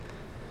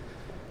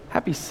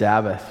Happy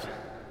Sabbath.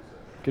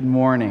 Good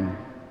morning.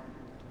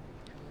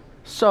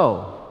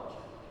 So,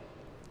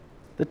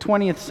 the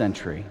 20th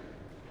century,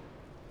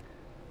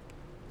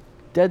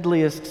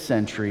 deadliest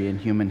century in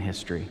human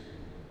history.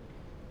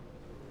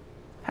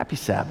 Happy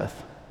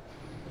Sabbath.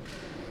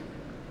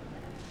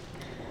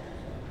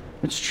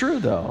 It's true,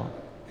 though.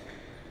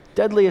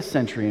 Deadliest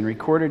century in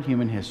recorded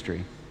human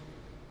history.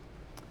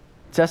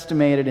 It's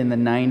estimated in the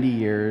 90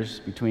 years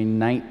between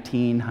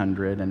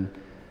 1900 and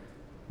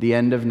the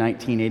end of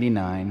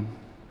 1989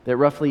 that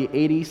roughly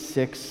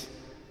 86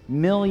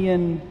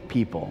 million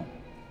people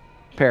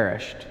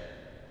perished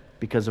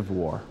because of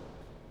war,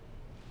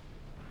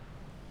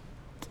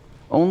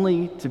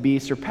 only to be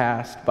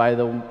surpassed by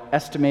the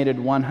estimated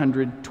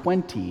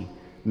 120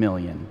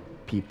 million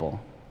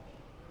people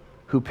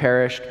who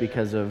perished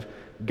because of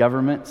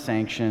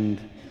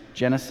government-sanctioned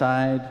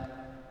genocide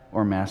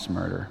or mass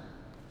murder.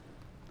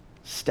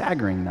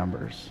 Staggering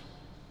numbers.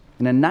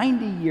 In a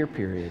 90-year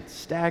period,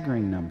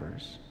 staggering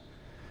numbers.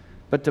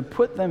 But to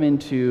put them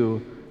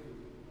into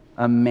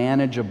a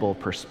manageable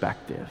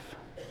perspective,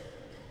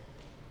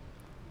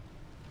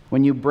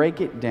 when you break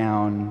it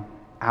down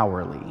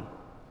hourly,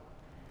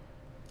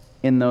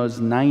 in those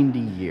 90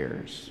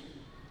 years,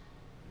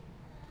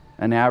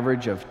 an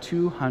average of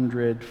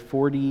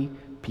 240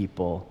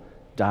 people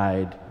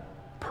died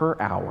per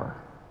hour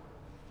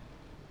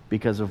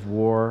because of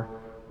war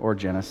or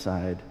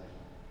genocide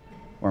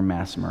or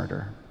mass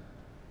murder.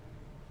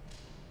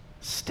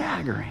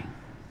 Staggering.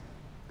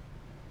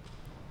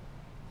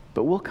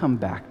 But we'll come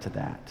back to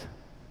that.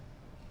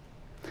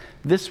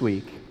 This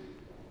week,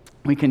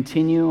 we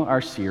continue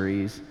our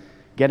series,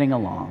 Getting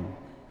Along,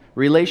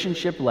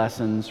 relationship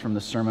lessons from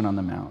the Sermon on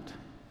the Mount.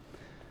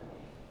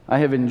 I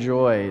have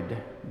enjoyed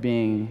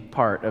being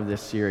part of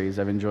this series.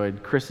 I've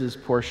enjoyed Chris's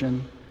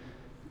portion,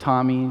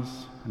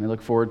 Tommy's, and I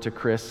look forward to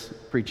Chris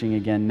preaching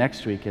again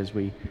next week as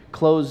we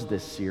close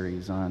this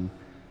series on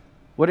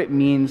what it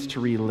means to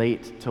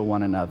relate to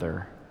one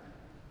another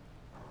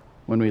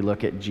when we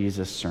look at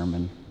Jesus'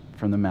 sermon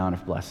from the Mount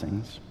of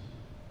Blessings.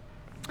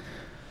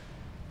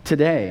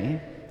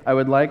 Today, I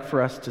would like for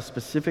us to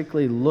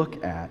specifically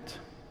look at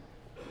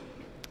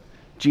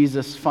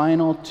Jesus'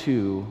 final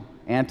two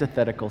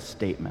antithetical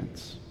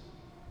statements.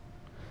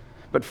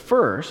 But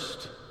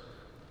first,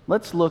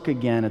 let's look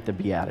again at the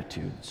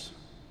Beatitudes.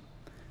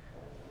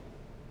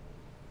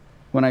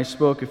 When I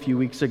spoke a few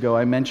weeks ago,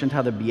 I mentioned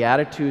how the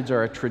Beatitudes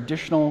are a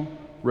traditional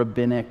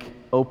rabbinic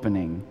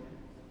opening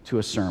to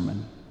a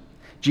sermon.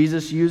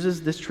 Jesus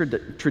uses this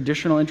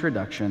traditional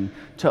introduction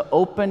to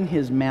open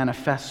his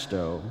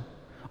manifesto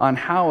on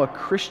how a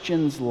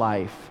Christian's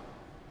life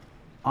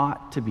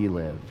ought to be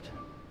lived.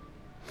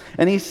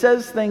 And he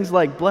says things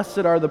like, "Blessed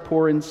are the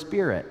poor in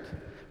spirit.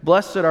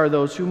 Blessed are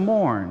those who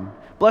mourn.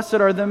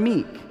 Blessed are the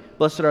meek.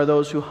 Blessed are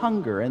those who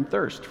hunger and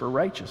thirst for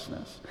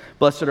righteousness.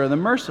 Blessed are the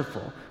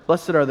merciful.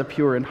 Blessed are the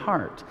pure in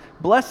heart.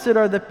 Blessed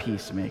are the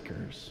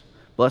peacemakers.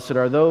 Blessed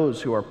are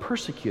those who are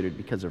persecuted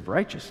because of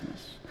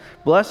righteousness.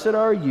 Blessed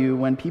are you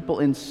when people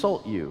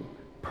insult you,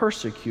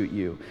 persecute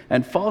you,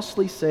 and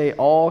falsely say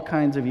all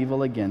kinds of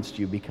evil against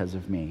you because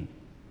of me."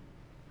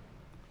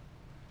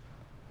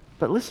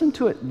 But listen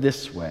to it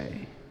this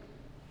way.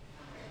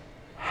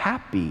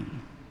 Happy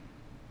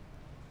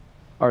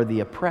are the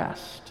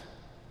oppressed,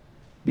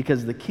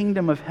 because the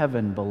kingdom of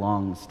heaven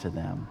belongs to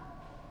them.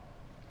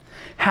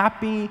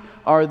 Happy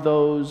are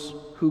those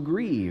who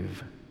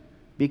grieve,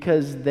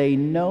 because they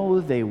know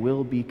they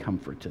will be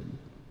comforted.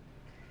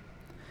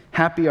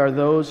 Happy are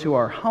those who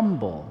are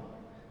humble,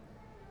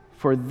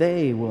 for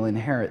they will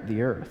inherit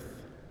the earth.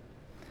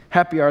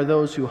 Happy are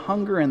those who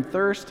hunger and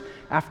thirst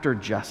after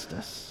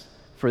justice,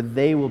 for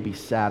they will be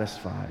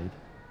satisfied.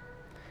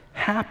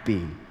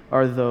 Happy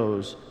are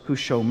those who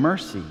show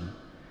mercy,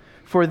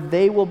 for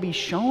they will be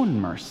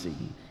shown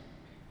mercy.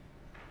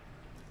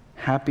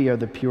 Happy are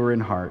the pure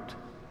in heart,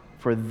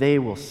 for they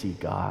will see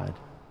God.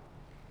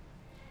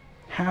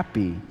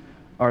 Happy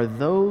are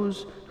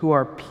those who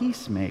are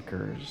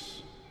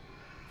peacemakers,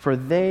 for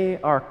they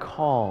are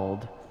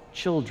called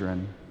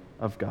children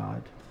of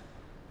God.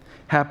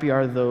 Happy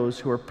are those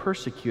who are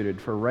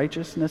persecuted for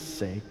righteousness'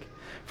 sake,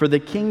 for the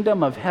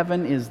kingdom of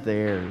heaven is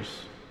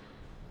theirs.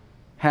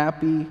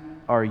 Happy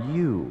are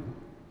you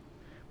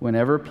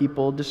whenever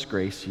people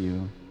disgrace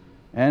you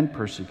and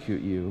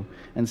persecute you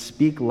and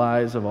speak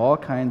lies of all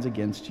kinds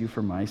against you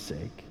for my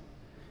sake.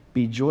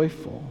 Be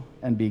joyful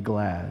and be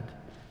glad,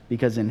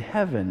 because in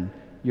heaven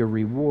your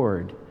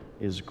reward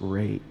is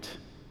great.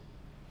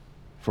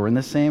 For in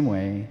the same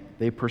way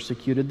they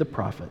persecuted the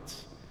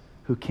prophets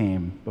who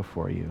came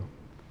before you.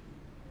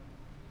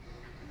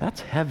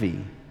 That's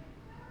heavy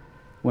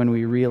when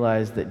we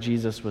realize that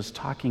Jesus was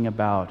talking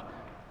about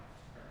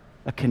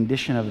a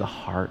condition of the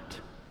heart,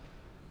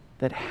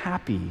 that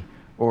happy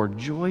or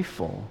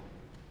joyful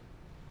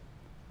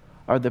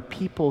are the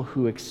people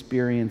who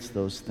experience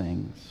those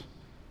things.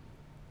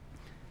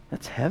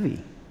 That's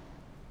heavy.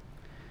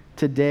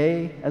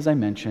 Today, as I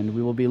mentioned,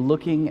 we will be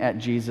looking at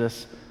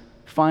Jesus'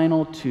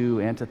 final two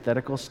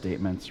antithetical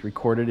statements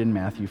recorded in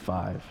Matthew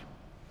 5.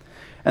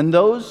 And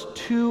those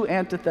two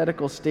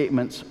antithetical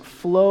statements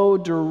flow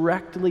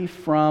directly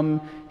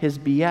from his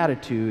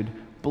beatitude,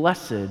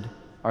 "Blessed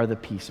are the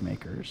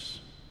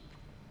peacemakers."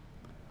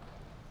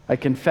 I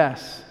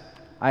confess,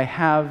 I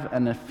have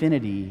an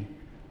affinity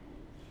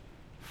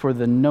for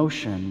the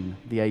notion,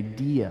 the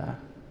idea,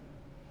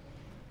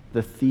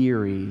 the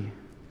theory,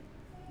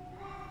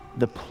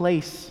 the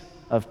place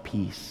of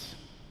peace.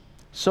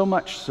 So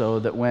much so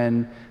that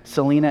when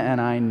Selena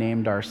and I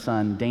named our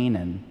son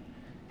Danon,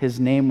 his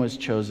name was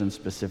chosen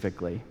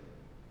specifically.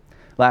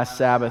 Last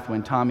Sabbath,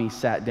 when Tommy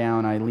sat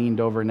down, I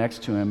leaned over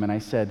next to him and I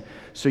said,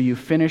 "So you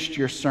finished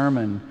your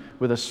sermon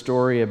with a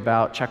story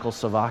about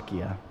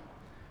Czechoslovakia.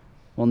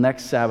 Well,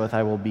 next Sabbath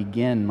I will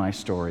begin my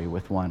story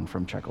with one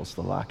from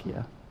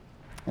Czechoslovakia."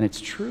 And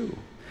it's true,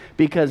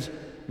 because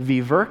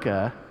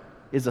Veverka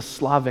is a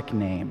Slavic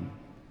name.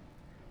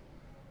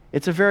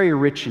 It's a very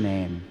rich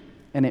name,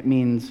 and it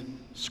means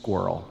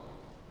squirrel.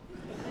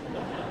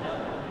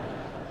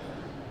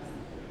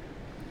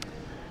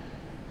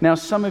 Now,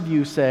 some of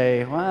you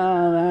say,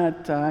 "Well,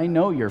 I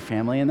know your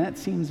family, and that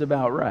seems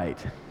about right."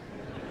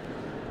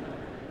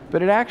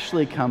 But it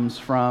actually comes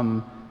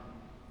from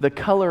the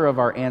color of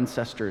our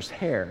ancestors'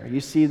 hair.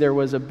 You see, there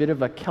was a bit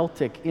of a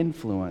Celtic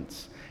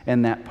influence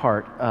in that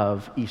part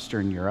of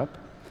Eastern Europe,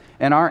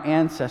 and our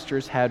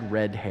ancestors had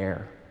red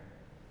hair.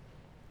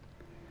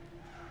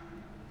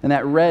 And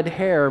that red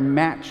hair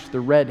matched the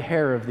red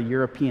hair of the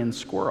European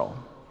squirrel.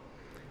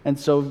 And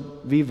so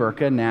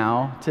Veverka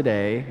now,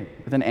 today,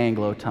 with an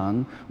Anglo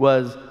tongue,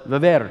 was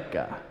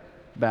Veverka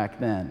back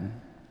then.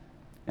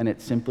 And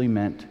it simply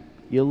meant,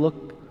 you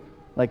look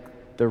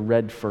like the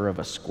red fur of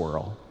a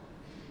squirrel.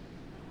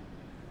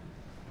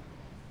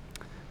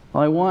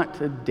 Well, I want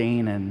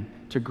Danon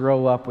to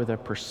grow up with a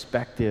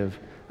perspective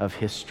of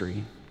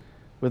history,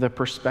 with a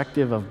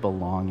perspective of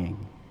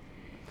belonging.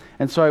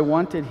 And so I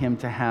wanted him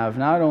to have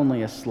not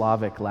only a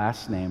Slavic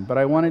last name, but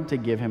I wanted to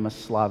give him a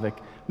Slavic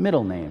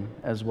middle name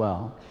as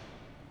well.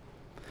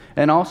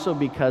 And also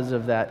because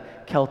of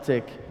that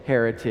Celtic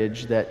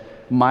heritage that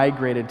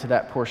migrated to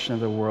that portion of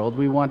the world,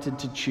 we wanted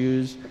to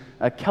choose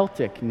a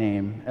Celtic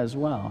name as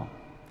well.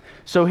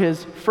 So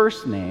his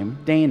first name,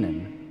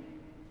 Danon,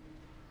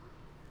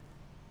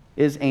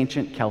 is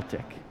ancient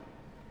Celtic.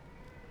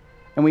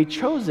 And we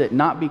chose it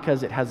not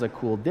because it has a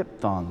cool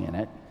diphthong in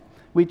it.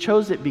 We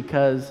chose it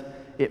because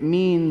it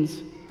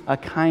means a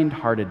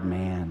kind-hearted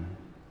man.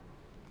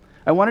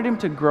 I wanted him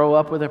to grow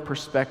up with a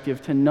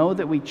perspective, to know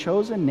that we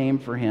chose a name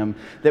for him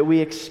that we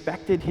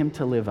expected him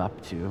to live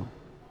up to.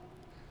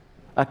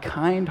 A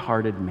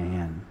kind-hearted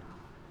man.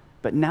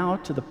 But now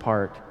to the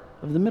part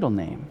of the middle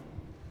name.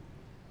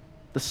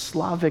 The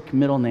Slavic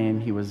middle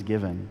name he was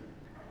given.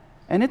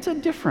 And it's a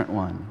different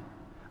one.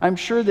 I'm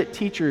sure that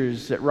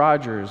teachers at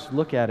Rogers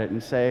look at it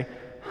and say,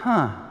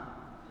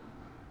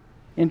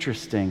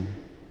 interesting.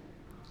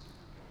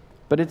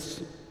 But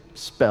it's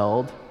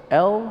spelled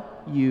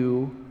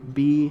Lubos.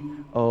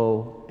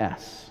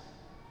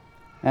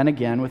 And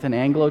again, with an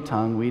Anglo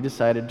tongue, we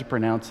decided to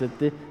pronounce it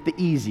the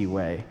easy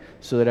way,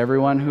 so that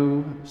everyone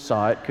who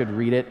saw it could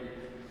read it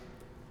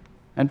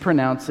and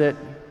pronounce it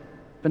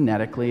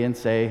phonetically and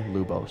say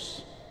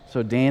Lubos.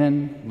 So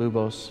Danon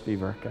Lubos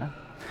Veverka.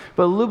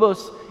 But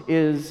Lubos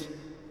is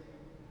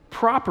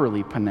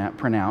properly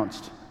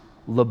pronounced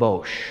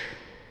Lebosh.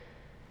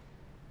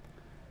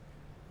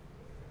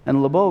 And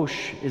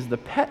Lebosh is the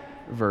pet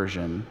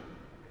version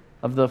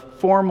of the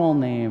formal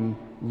name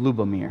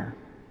Lubomir.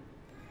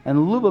 And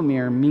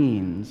Lubomir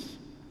means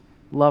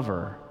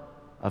lover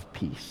of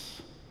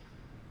peace.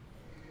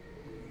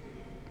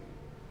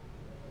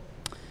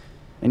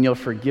 And you'll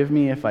forgive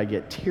me if I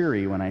get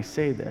teary when I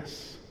say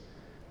this,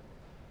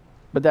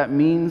 but that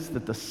means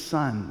that the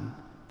son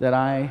that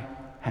I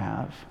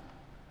have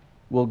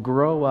will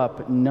grow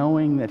up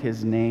knowing that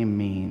his name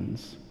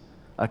means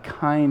a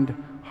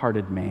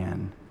kind-hearted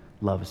man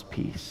loves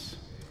peace.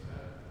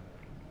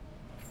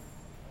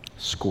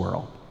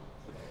 Squirrel.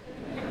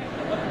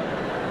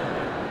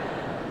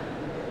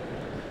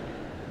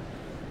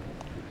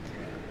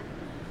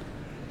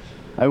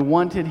 I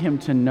wanted him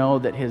to know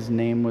that his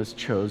name was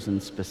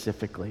chosen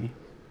specifically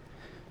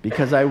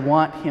because I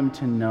want him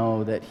to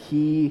know that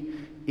he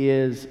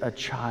is a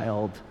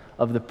child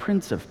of the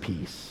Prince of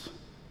Peace.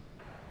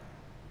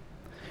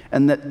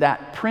 And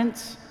that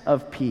Prince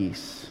of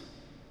Peace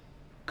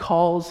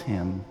calls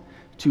him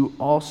to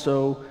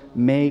also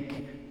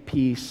make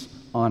peace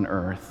on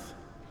earth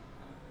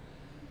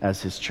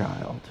as his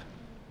child.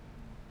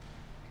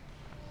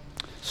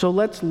 So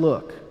let's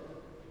look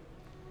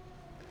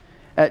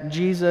at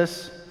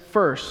Jesus'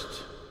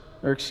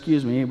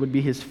 it would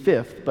be his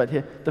fifth, but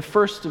the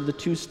first of the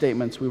two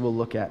statements we will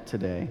look at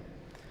today.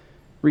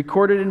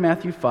 Recorded in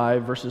Matthew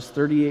 5, verses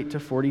 38 to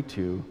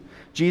 42,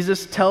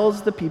 Jesus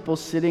tells the people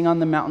sitting on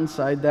the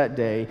mountainside that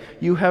day,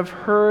 "You have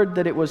heard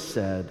that it was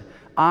said,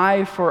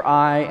 'Eye for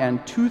eye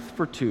and tooth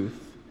for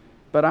tooth,'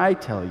 but I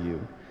tell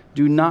you,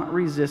 do not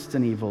resist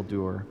an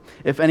evildoer.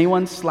 If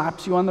anyone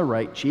slaps you on the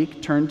right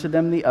cheek, turn to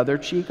them the other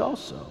cheek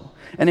also.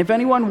 And if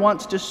anyone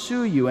wants to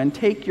sue you and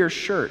take your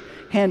shirt,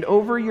 hand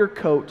over your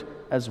coat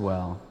as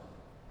well.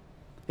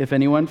 If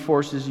anyone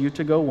forces you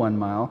to go 1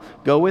 mile,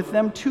 go with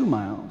them 2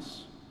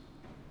 miles.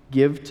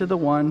 Give to the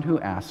one who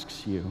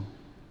asks you,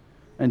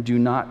 and do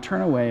not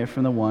turn away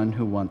from the one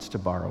who wants to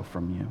borrow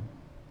from you.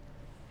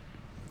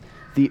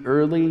 The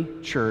early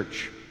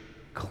church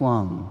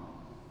clung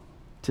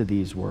to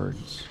these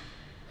words.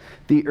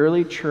 The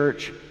early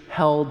church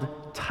held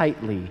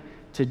tightly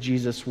to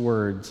Jesus'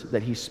 words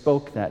that he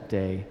spoke that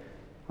day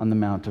on the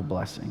Mount of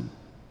Blessing.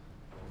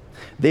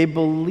 They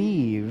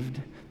believed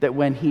that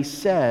when he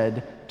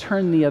said,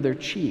 "Turn the other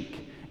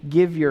cheek,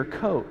 give your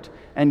coat,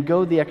 and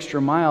go the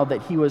extra mile,"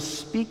 that he was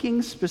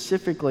speaking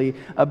specifically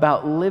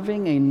about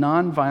living a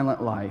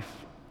nonviolent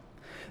life.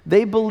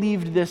 They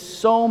believed this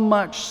so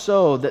much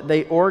so that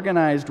they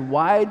organized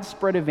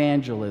widespread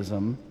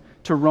evangelism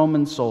to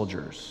Roman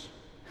soldiers.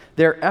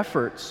 Their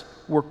efforts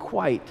were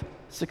quite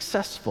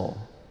successful.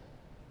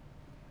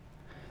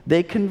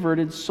 They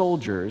converted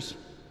soldiers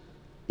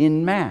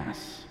en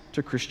masse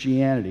to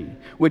Christianity,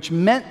 which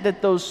meant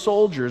that those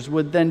soldiers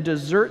would then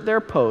desert their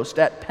post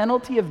at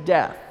penalty of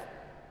death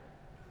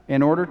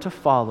in order to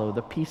follow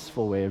the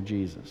peaceful way of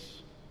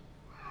Jesus.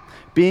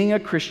 Being a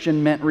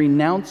Christian meant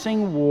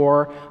renouncing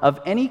war of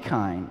any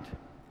kind,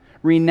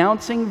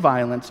 renouncing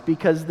violence,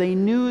 because they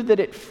knew that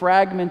it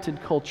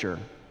fragmented culture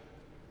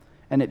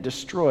and it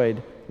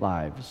destroyed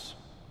lives.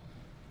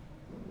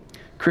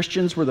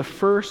 Christians were the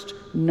first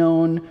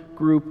known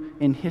group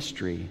in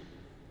history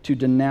to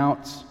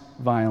denounce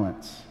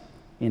violence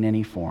in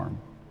any form.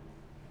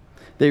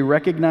 They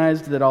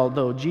recognized that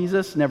although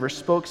Jesus never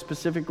spoke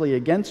specifically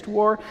against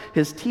war,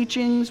 his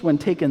teachings, when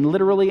taken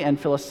literally and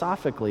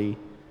philosophically,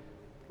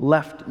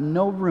 left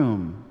no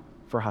room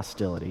for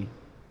hostility.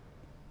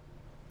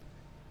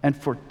 And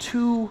for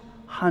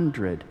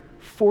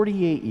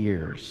 248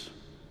 years,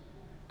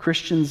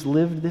 Christians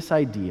lived this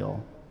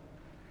ideal,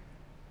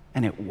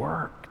 and it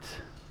worked.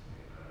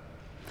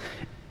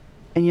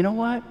 And you know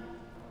what?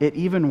 It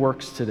even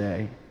works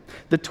today.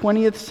 The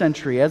 20th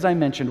century, as I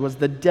mentioned, was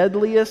the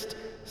deadliest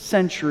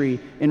century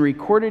in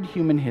recorded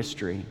human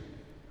history.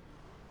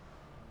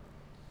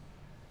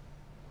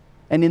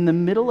 And in the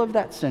middle of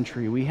that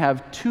century, we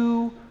have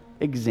two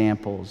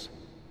examples,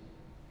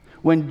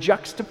 when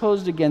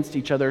juxtaposed against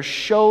each other,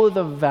 show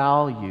the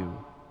value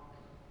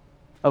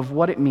of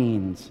what it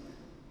means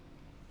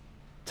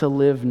to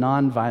live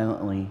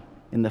nonviolently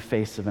in the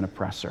face of an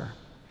oppressor.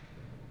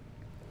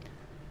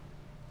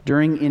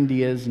 During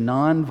India's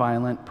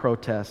nonviolent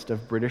protest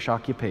of British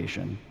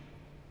occupation,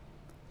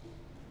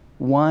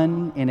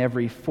 1 in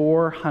every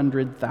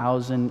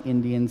 400,000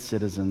 Indian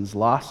citizens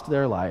lost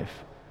their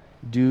life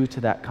due to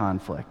that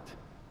conflict.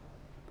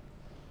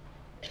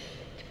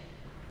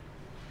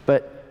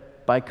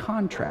 But by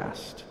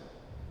contrast,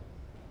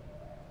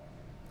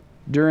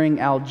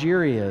 during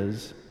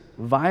Algeria's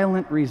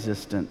violent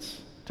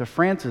resistance to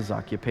France's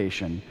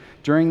occupation,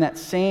 during that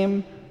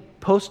same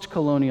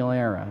post-colonial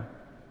era,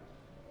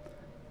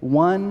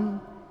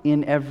 1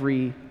 in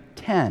every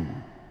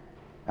 10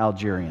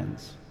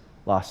 Algerians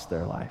lost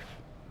their life.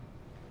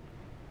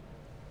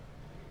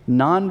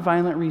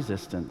 Nonviolent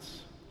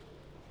resistance,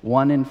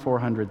 1 in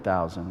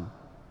 400,000.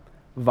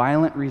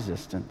 Violent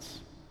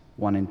resistance,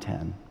 1 in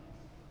 10.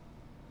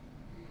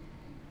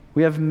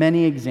 We have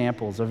many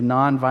examples of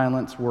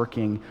nonviolence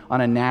working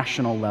on a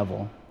national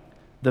level.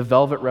 The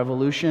Velvet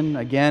Revolution,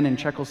 again in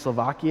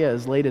Czechoslovakia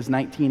as late as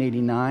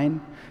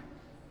 1989.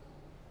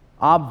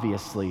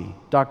 Obviously,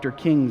 Dr.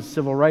 King's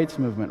civil rights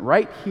movement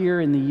right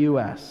here in the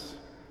U.S.,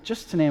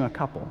 just to name a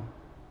couple.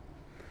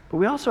 But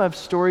we also have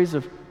stories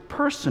of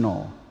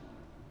personal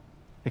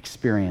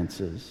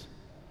experiences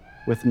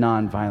with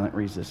nonviolent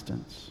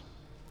resistance.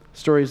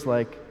 Stories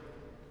like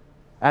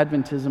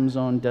Adventism's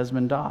own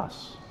Desmond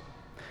Doss.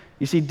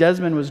 You see,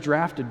 Desmond was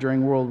drafted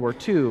during World War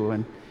II,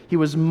 and he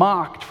was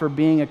mocked for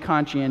being a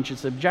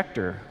conscientious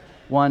objector,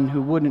 one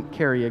who wouldn't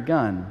carry a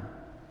gun.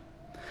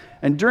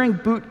 And during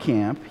boot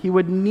camp, he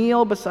would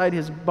kneel beside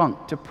his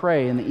bunk to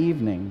pray in the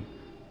evening.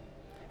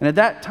 And at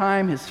that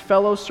time, his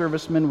fellow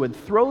servicemen would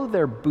throw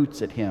their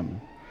boots at him,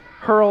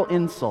 hurl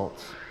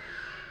insults,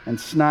 and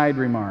snide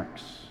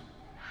remarks.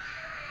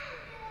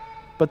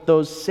 But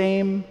those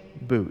same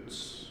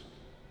boots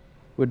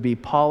would be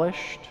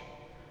polished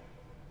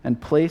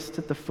and placed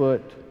at the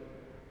foot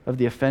of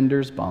the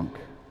offender's bunk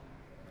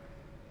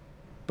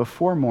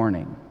before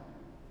morning.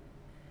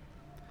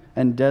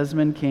 And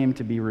Desmond came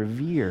to be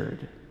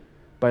revered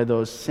by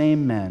those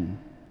same men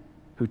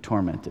who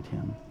tormented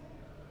him.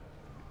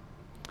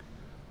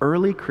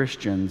 Early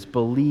Christians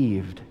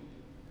believed,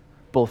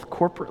 both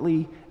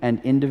corporately and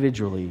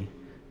individually,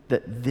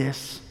 that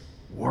this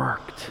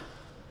worked.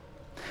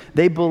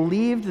 They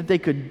believed that they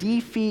could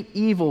defeat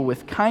evil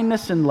with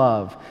kindness and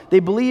love. They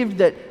believed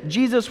that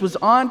Jesus was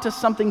on to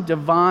something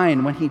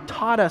divine when he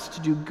taught us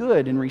to do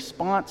good in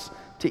response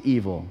to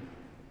evil.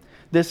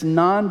 This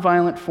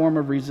nonviolent form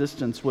of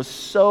resistance was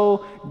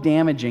so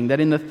damaging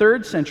that in the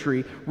 3rd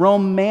century,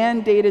 Rome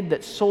mandated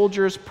that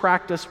soldiers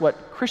practice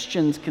what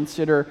Christians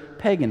consider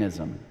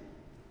paganism,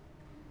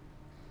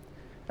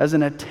 as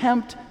an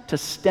attempt to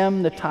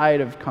stem the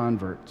tide of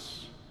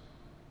converts.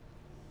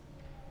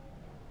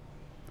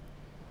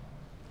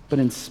 But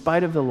in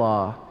spite of the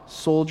law,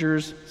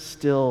 soldiers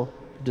still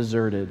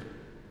deserted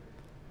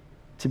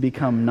to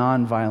become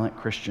nonviolent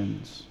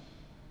Christians.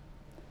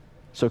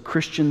 So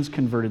Christians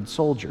converted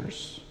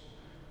soldiers,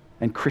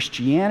 and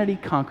Christianity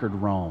conquered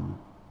Rome.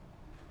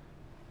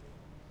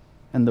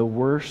 And the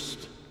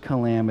worst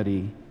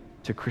calamity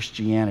to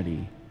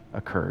Christianity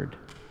occurred.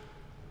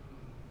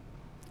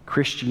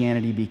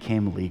 Christianity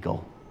became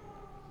legal.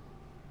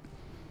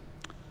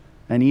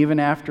 And even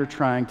after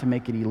trying to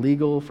make it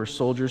illegal for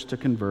soldiers to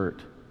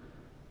convert,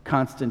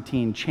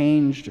 Constantine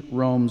changed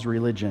Rome's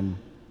religion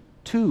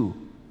to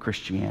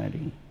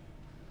Christianity,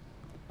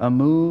 a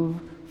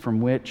move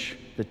from which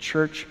the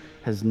church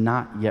has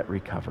not yet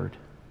recovered.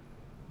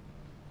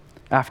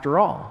 After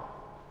all,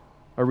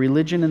 a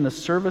religion in the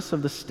service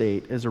of the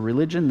state is a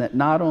religion that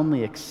not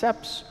only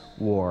accepts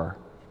war,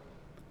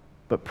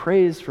 but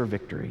prays for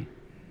victory.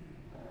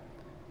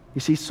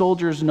 You see,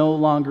 soldiers no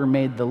longer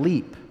made the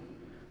leap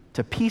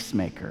to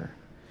peacemaker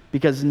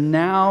because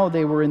now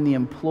they were in the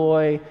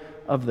employ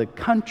of the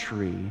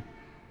country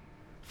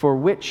for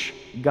which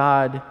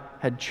God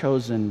had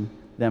chosen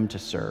them to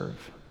serve.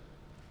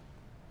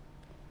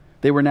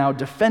 They were now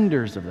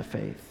defenders of the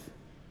faith.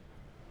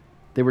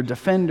 They were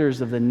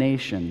defenders of the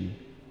nation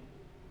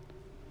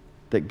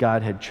that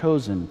God had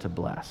chosen to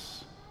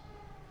bless.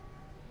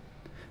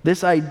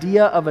 This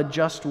idea of a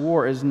just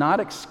war is not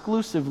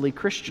exclusively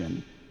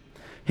Christian.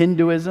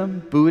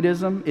 Hinduism,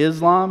 Buddhism,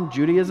 Islam,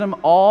 Judaism,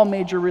 all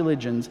major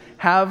religions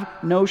have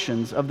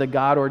notions of the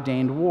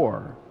God-ordained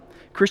war.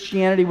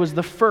 Christianity was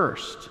the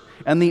first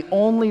and the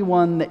only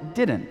one that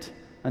didn't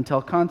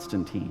until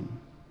Constantine.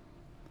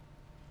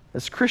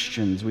 As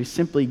Christians, we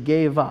simply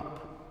gave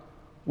up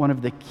one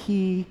of the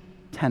key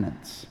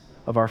tenets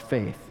of our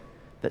faith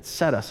that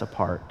set us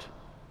apart.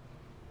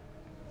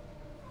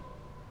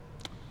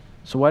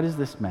 So why does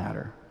this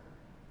matter?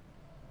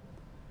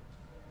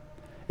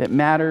 It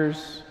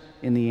matters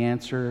in the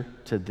answer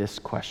to this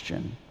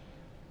question.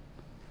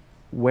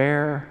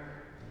 Where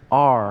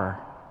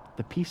are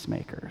the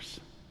peacemakers?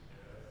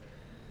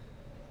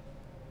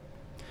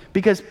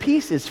 Because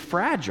peace is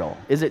fragile,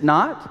 is it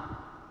not?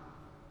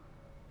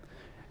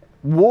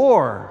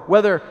 War,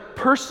 whether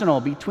personal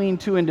between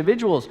two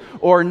individuals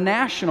or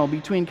national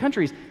between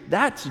countries,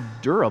 that's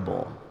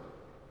durable.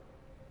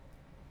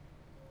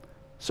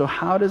 So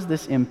how does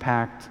this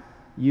impact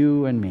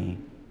you and me?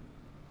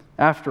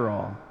 After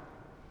all,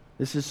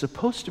 this is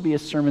supposed to be a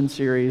sermon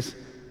series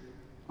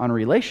on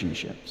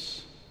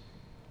relationships,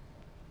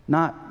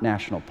 not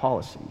national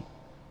policy.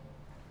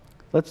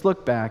 Let's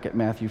look back at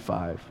Matthew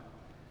 5.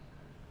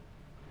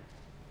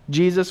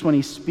 Jesus, when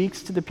he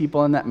speaks to the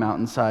people on that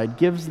mountainside,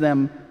 gives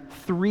them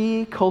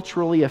 3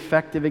 culturally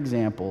effective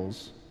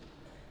examples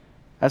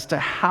as to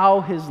how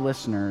his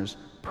listeners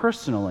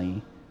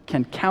personally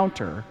can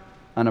counter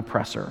an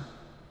oppressor.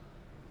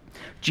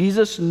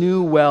 Jesus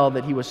knew well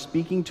that he was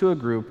speaking to a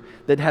group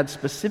that had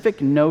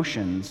specific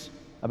notions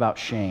about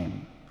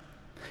shame.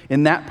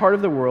 In that part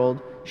of the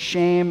world,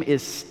 shame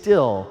is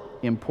still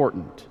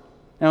important.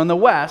 Now, in the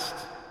West,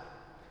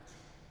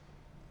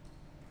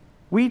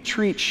 we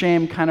treat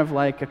shame kind of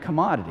like a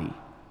commodity.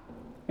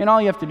 And all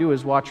you have to do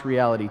is watch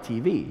reality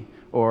TV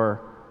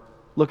or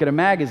look at a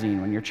magazine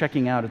when you're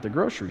checking out at the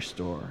grocery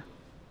store.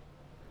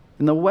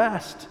 In the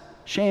West,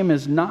 shame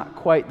is not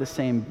quite the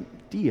same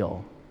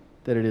deal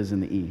that it is in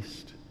the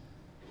East.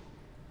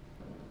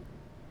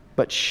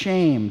 But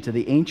shame to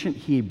the ancient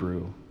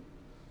Hebrew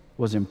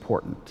was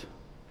important.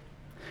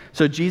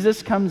 So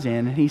Jesus comes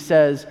in and he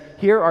says,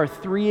 here are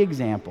 3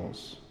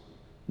 examples.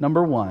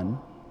 Number 1,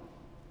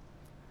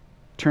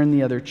 turn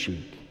the other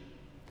cheek.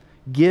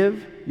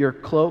 Give your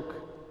cloak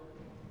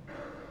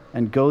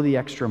and go the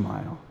extra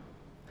mile.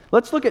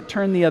 Let's look at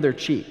turn the other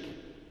cheek.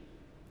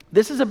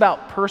 This is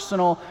about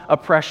personal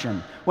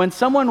oppression. When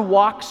someone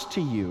walks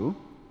to you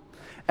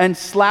and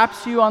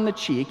slaps you on the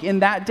cheek, in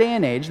that day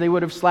and age, they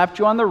would have slapped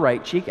you on the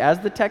right cheek, as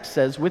the text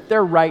says, with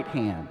their right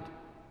hand.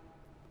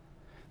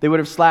 They would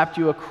have slapped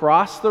you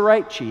across the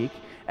right cheek,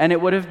 and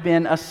it would have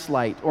been a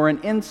slight or an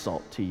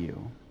insult to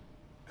you.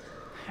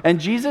 And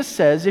Jesus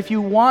says, if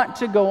you want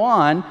to go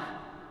on,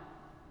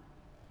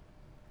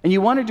 and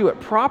you want to do it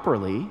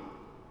properly,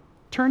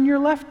 turn your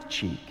left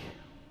cheek.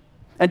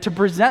 And to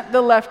present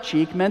the left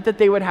cheek meant that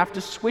they would have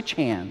to switch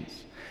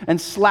hands and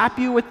slap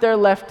you with their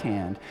left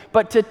hand.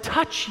 But to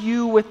touch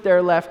you with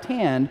their left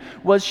hand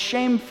was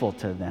shameful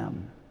to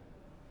them.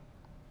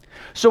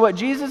 So what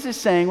Jesus is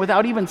saying,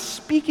 without even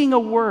speaking a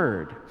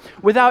word,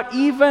 without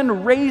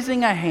even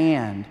raising a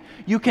hand,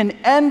 you can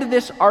end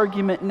this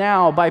argument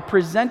now by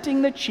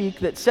presenting the cheek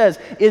that says,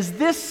 is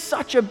this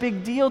such a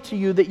big deal to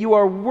you that you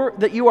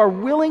are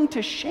willing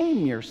to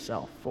shame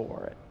yourself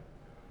for it?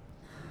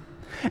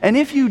 And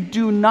if you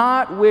do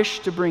not wish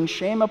to bring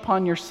shame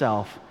upon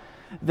yourself,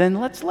 then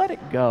let's let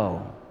it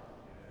go.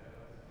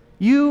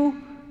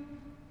 You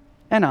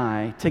and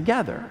I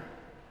together.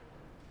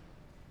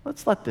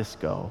 Let's let this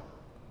go.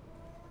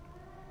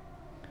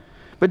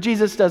 But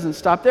Jesus doesn't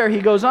stop there.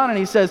 He goes on and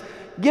he says,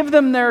 give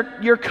them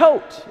your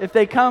coat if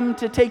they come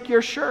to take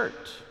your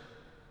shirt.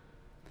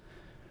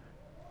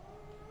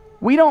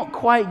 we don't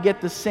quite get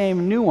the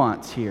same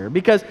nuance here,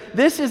 because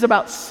this is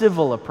about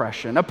civil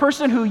oppression, a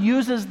person who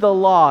uses the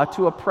law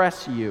to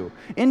oppress you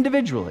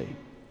individually.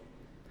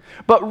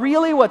 But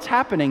really what's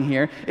happening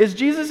here is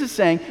Jesus is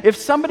saying, if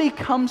somebody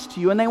comes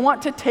to you and they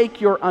want to take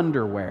your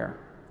underwear,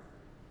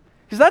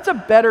 because that's a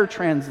better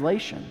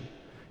translation.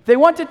 If they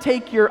want to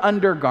take your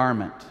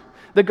undergarment,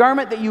 the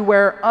garment that you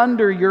wear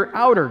under your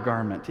outer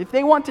garment, if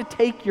they want to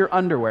take your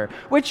underwear,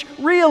 which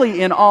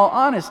really, in all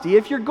honesty,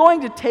 if you're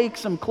going to take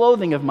some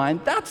clothing of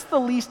mine, that's the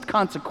least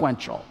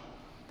consequential,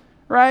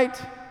 right?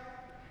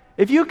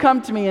 If you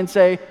come to me and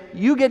say,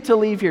 you get to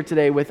leave here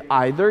today with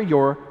either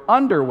your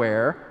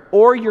underwear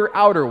or your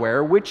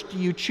outerwear, which do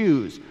you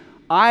choose?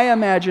 I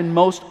imagine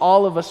most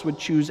all of us would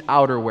choose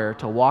outerwear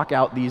to walk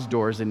out these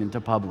doors and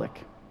into public.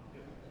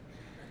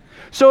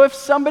 So if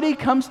somebody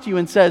comes to you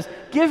and says,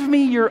 give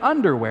me your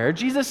underwear,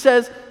 Jesus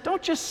says,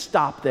 don't just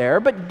stop there,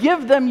 but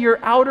give them your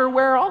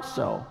outerwear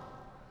also.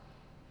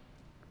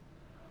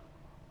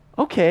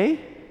 Okay,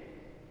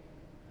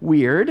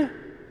 weird.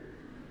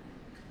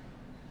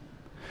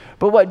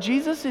 But what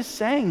Jesus is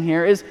saying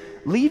here is,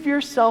 leave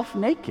yourself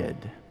naked.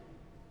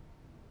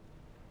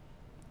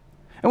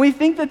 And we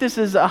think that this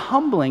is a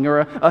humbling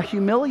or a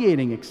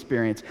humiliating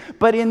experience.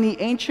 But in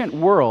the ancient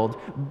world,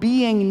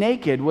 being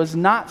naked was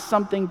not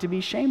something to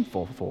be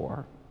shameful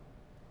for.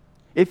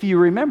 If you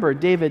remember,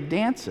 David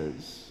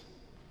dances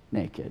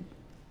naked,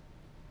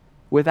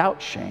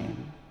 without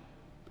shame.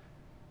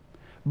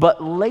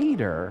 But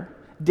later,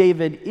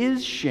 David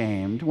is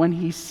shamed when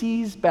he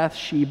sees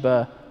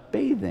Bathsheba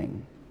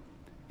bathing.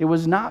 It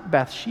was not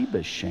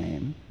Bathsheba's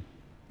shame,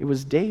 it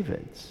was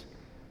David's.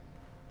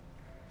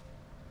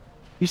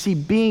 You see,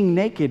 being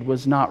naked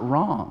was not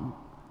wrong,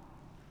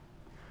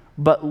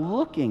 but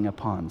looking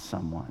upon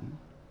someone,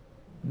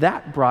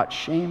 that brought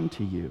shame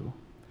to you,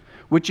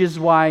 which is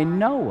why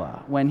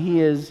Noah, when he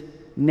is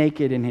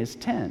naked in his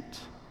tent,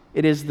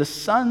 it is the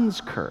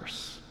son's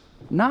curse,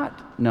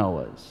 not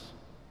Noah's.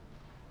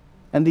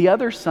 And the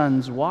other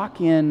sons walk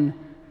in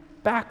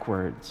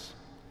backwards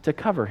to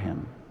cover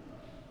him.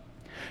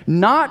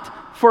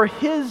 Not for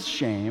his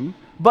shame,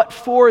 but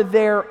for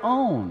their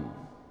own.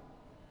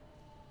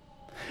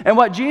 And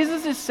what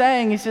Jesus is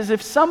saying, he says,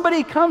 if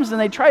somebody comes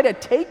and they try to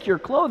take your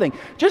clothing,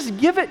 just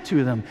give it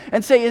to them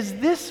and say, is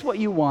this what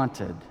you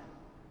wanted?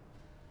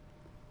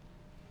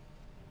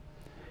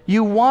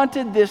 You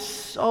wanted this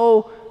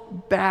so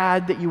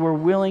bad that you were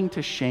willing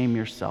to shame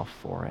yourself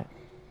for it.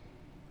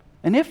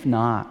 And if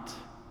not,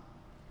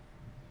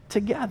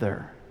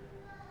 together,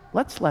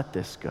 let's let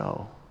this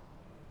go.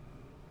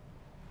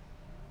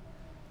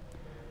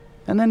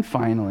 And then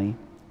finally,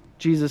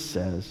 Jesus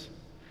says,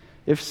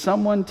 if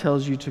someone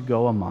tells you to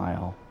go a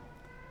mile,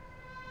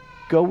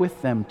 go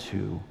with them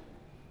too.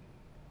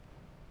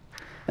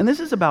 And this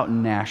is about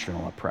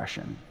national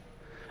oppression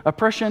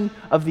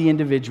of the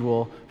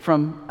individual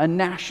from a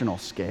national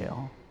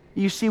scale.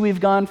 You see, we've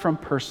gone from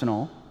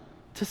personal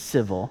to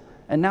civil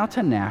and now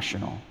to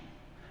national.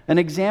 An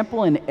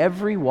example in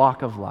every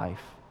walk of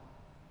life.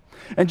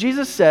 And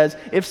Jesus says,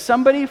 if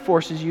somebody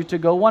forces you to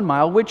go 1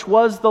 mile, which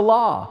was the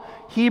law,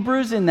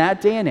 Hebrews in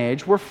that day and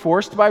age were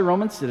forced by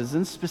Roman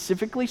citizens,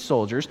 specifically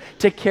soldiers,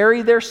 to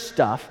carry their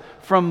stuff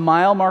from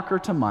mile marker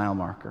to mile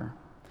marker.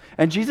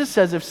 And Jesus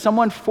says, if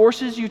someone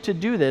forces you to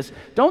do this,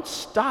 don't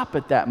stop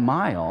at that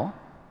mile.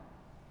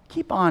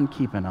 Keep on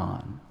keeping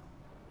on.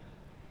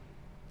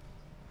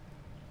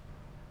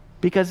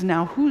 Because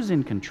now who's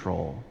in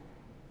control?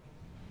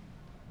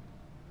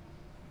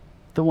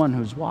 The one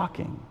who's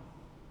walking.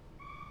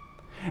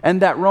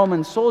 And that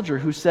Roman soldier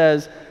who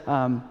says,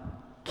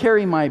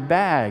 carry my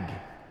bag,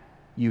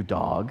 you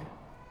dog,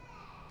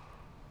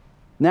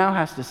 now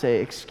has to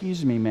say,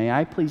 excuse me, may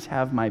I please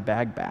have my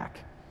bag back?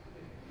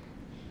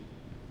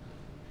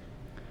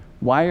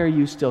 Why are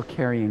you still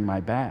carrying my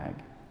bag?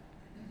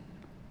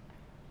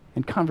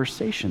 And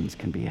conversations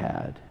can be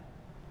had.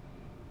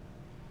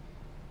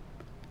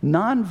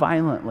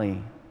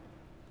 Non-violently,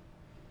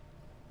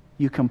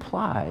 you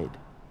complied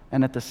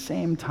and at the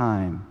same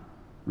time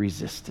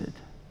resisted.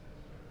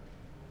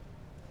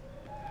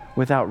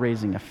 Without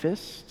raising a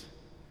fist,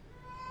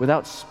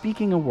 without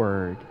speaking a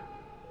word,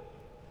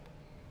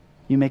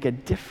 you make a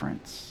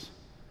difference.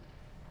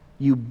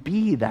 You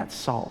be that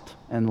salt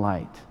and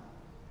light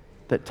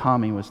that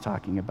Tommy was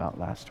talking about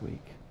last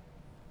week.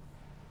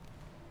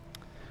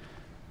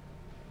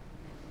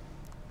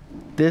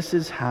 This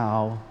is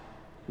how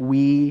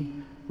we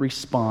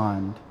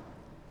respond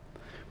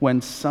when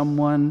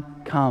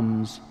someone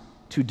comes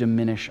to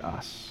diminish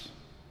us.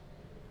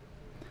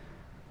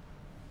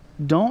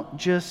 Don't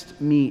just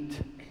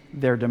meet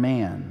their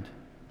demand,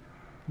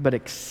 but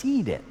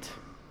exceed it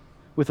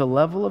with a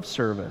level of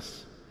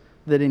service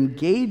that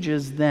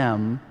engages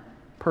them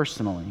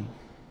personally.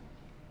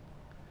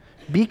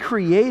 Be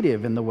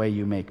creative in the way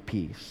you make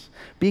peace.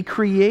 Be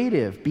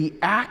creative, be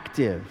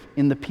active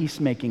in the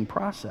peacemaking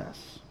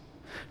process.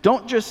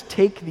 Don't just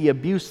take the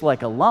abuse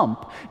like a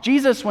lump.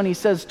 Jesus, when he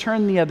says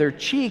turn the other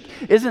cheek,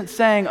 isn't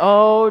saying,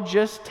 oh,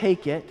 just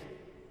take it.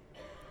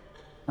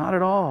 Not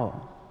at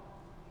all.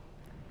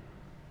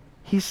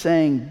 He's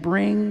saying,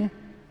 bring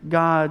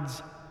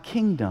God's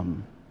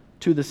kingdom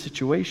to the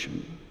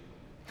situation.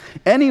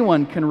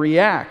 Anyone can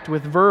react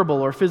with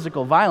verbal or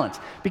physical violence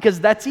because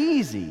that's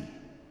easy,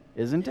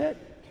 isn't it?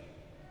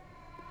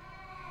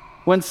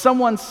 When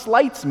someone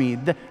slights me,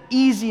 the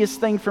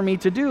easiest thing for me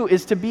to do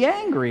is to be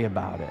angry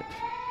about it.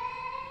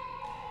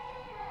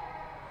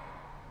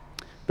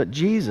 But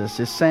Jesus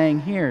is saying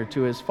here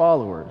to his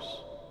followers,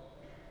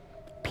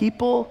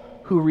 people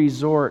who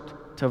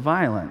resort to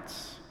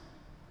violence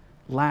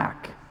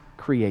lack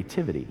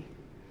creativity.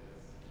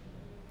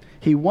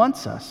 He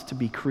wants us to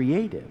be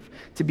creative,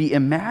 to be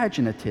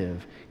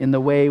imaginative in the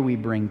way we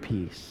bring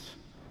peace.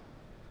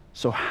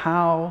 So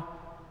how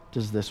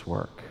does this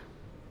work?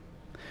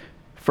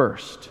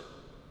 First,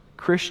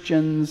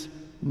 Christians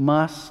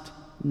must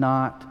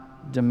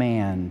not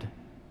demand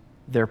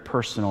their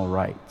personal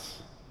rights.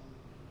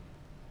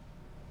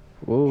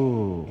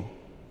 Whoa.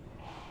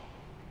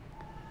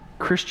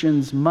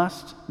 Christians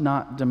must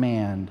not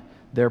demand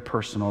their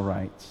personal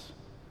rights.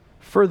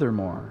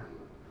 Furthermore,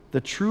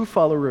 the true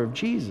follower of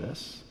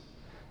Jesus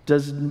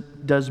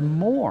does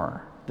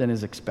more than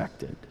is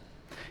expected.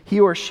 He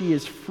or she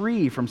is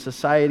free from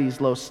society's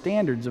low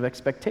standards of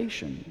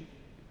expectation.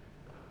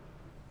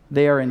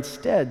 They are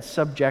instead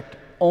subject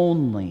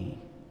only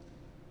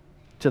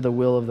to the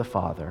will of the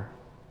Father.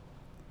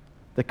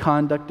 The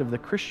conduct of the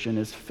Christian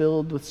is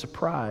filled with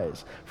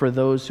surprise for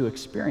those who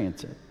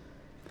experience it.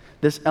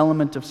 This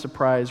element of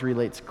surprise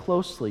relates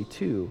closely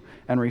to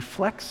and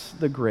reflects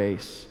the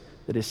grace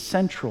that is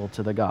central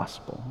to the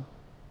gospel.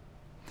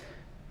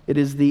 It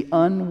is the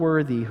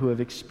unworthy who have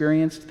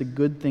experienced the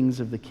good things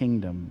of the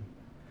kingdom,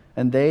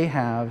 and they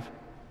have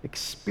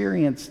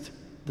experienced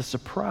the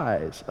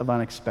surprise of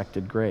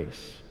unexpected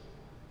grace.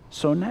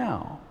 So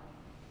now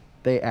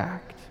they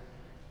act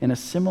in a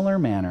similar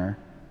manner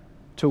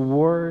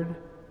toward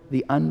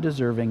the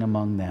undeserving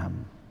among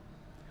them.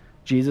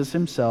 Jesus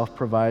himself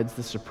provides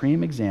the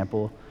supreme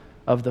example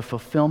of the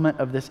fulfillment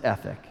of this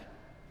ethic,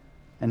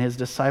 and his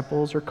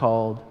disciples are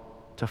called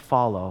to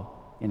follow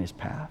in his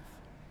path.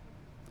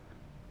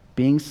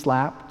 Being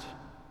slapped,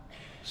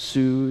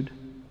 sued,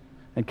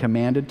 and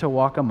commanded to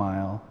walk a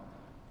mile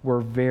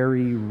were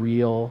very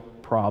real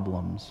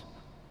problems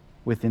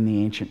within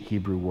the ancient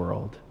Hebrew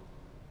world.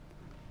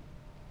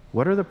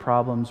 What are the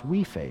problems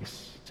we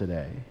face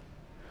today?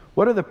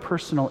 What are the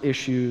personal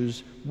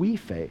issues we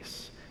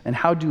face? And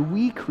how do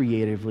we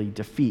creatively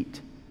defeat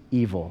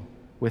evil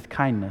with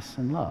kindness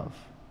and love?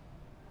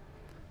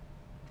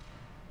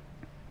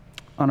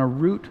 On a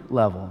root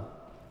level,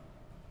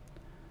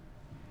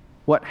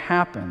 what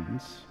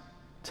happens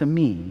to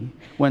me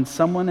when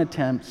someone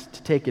attempts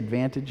to take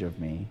advantage of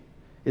me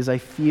is I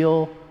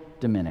feel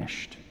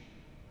diminished.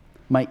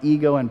 My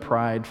ego and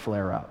pride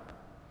flare up.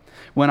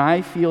 When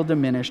I feel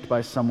diminished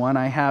by someone,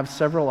 I have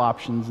several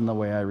options in the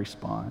way I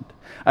respond.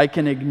 I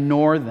can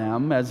ignore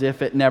them as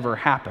if it never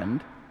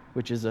happened,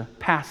 which is a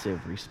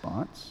passive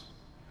response.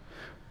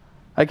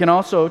 I can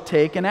also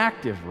take an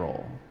active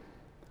role.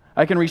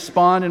 I can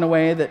respond in a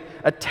way that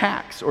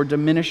attacks or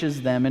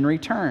diminishes them in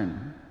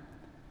return.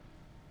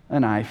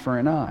 An eye for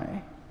an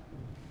eye.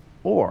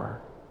 Or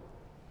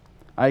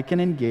I can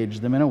engage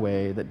them in a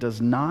way that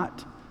does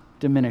not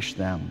diminish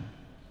them,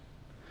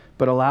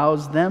 but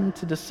allows them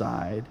to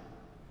decide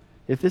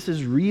if this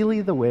is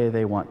really the way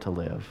they want to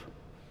live.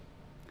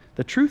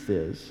 The truth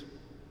is,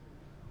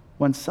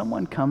 when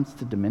someone comes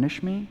to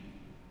diminish me,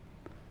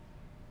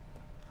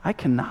 I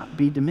cannot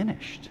be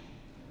diminished.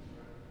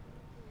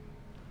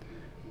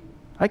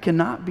 I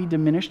cannot be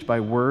diminished by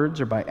words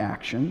or by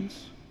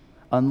actions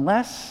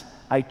unless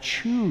I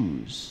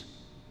choose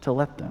to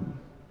let them.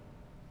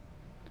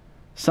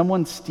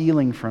 Someone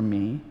stealing from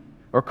me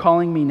or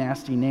calling me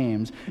nasty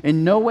names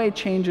in no way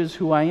changes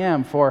who I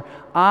am, for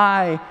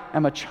I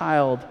am a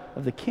child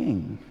of the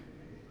King.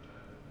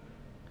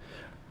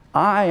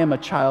 I am a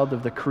child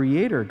of the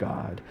Creator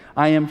God.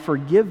 I am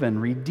forgiven,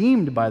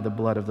 redeemed by the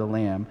blood of the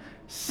Lamb,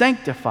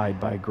 sanctified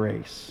by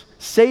grace,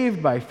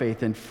 saved by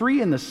faith, and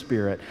free in the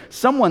Spirit.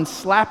 Someone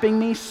slapping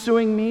me,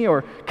 suing me,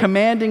 or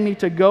commanding me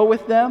to go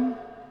with them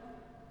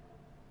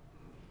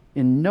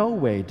in no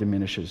way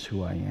diminishes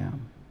who I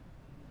am.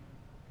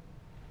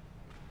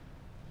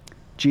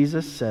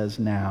 Jesus says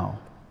now,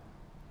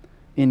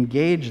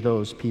 engage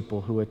those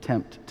people who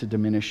attempt to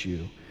diminish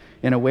you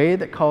in a way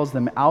that calls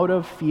them out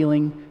of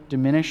feeling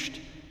diminished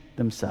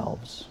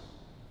themselves.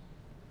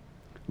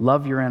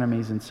 Love your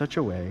enemies in such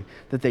a way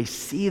that they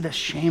see the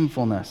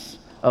shamefulness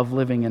of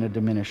living in a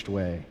diminished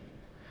way,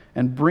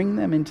 and bring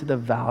them into the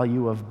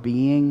value of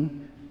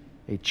being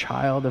a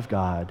child of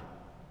God,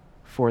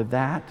 for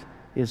that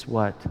is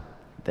what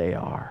they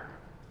are.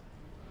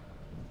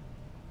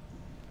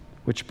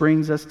 Which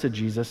brings us to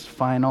Jesus'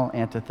 final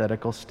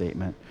antithetical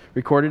statement,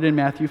 recorded in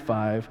Matthew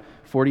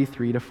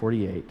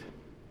 5:43-48.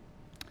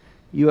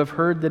 You have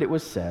heard that it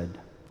was said,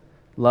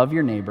 love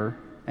your neighbor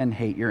and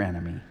hate your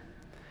enemy.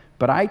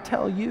 But I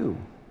tell you,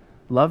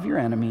 love your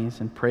enemies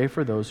and pray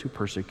for those who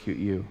persecute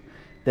you,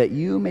 that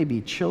you may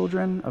be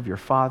children of your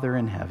Father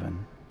in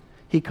heaven.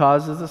 He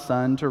causes the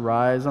sun to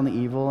rise on the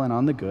evil and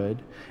on the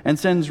good, and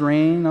sends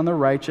rain on the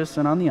righteous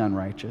and on the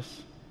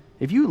unrighteous.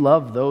 If you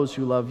love those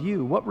who love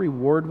you, what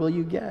reward will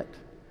you get?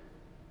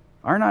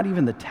 Are not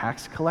even the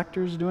tax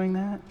collectors doing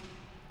that?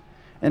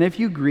 And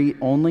if you greet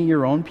only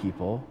your own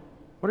people,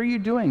 what are you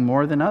doing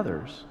more than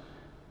others?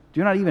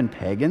 Do not even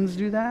pagans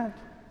do that?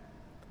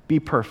 Be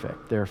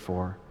perfect,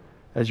 therefore,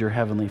 as your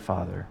heavenly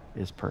Father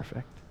is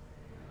perfect.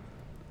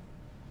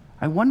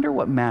 I wonder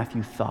what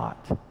Matthew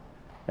thought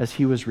as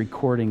he was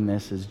recording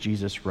this as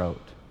Jesus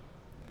wrote.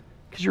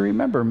 Because you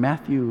remember,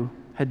 Matthew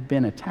had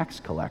been a tax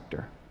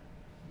collector.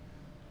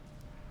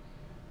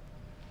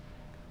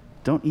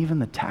 Don't even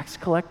the tax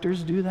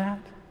collectors do that?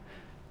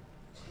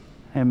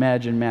 I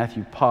imagine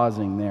Matthew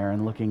pausing there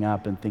and looking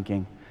up and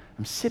thinking,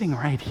 I'm sitting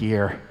right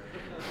here.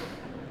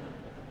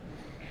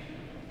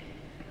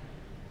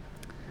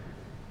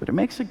 But it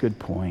makes a good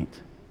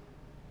point.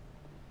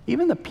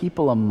 Even the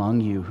people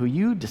among you who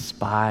you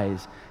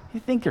despise, you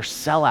think they're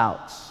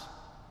sellouts.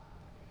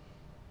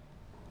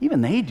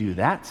 Even they do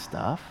that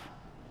stuff.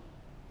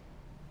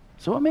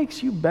 So what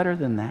makes you better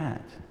than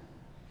that?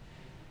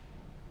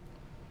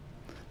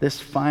 This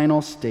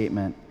final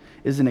statement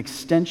is an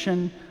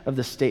extension of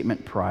the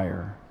statement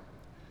prior.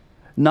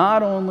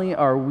 Not only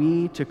are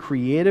we to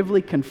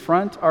creatively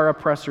confront our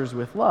oppressors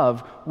with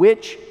love,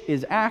 which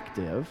is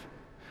active,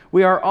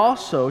 we are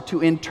also to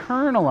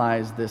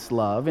internalize this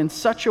love in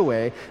such a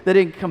way that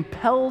it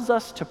compels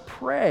us to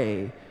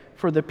pray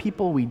for the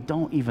people we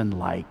don't even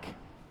like.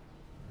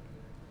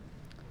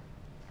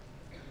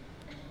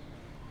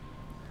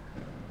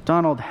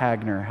 Donald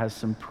Hagner has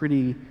some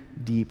pretty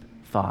deep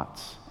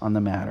thoughts on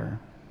the matter.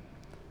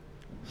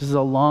 This is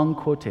a long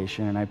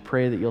quotation, and I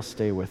pray that you'll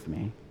stay with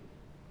me.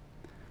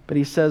 But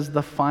he says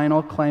the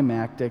final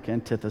climactic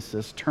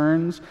antithesis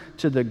turns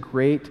to the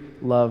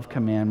great love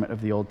commandment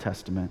of the Old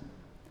Testament.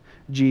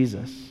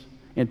 Jesus,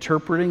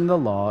 interpreting the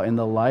law in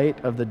the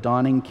light of the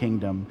dawning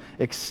kingdom,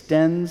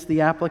 extends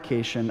the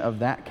application of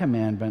that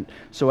commandment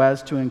so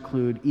as to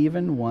include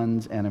even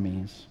one's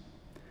enemies.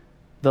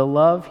 The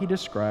love he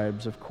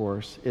describes, of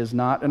course, is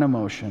not an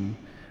emotion,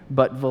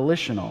 but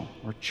volitional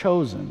or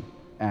chosen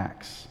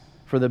acts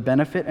for the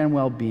benefit and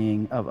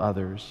well-being of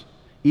others,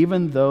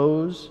 even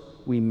those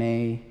we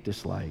may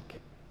dislike.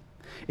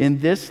 In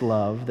this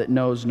love that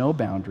knows no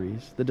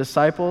boundaries, the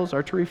disciples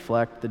are to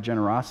reflect the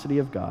generosity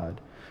of God,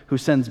 who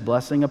sends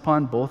blessing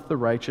upon both the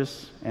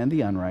righteous and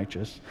the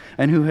unrighteous,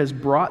 and who has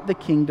brought the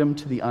kingdom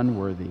to the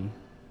unworthy.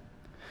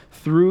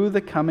 Through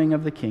the coming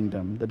of the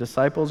kingdom, the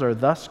disciples are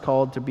thus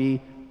called to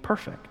be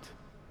perfect,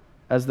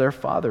 as their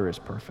Father is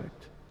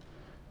perfect.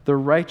 The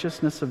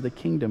righteousness of the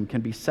kingdom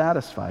can be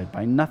satisfied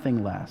by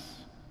nothing less.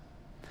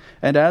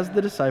 And as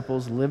the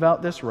disciples live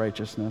out this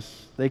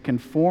righteousness, they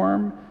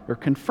confirm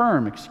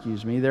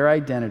their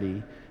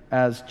identity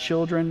as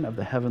children of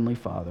the Heavenly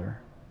Father.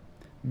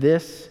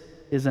 This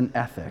is an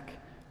ethic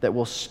that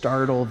will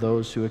startle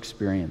those who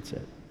experience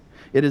it.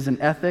 It is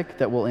an ethic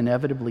that will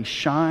inevitably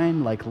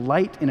shine like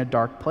light in a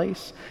dark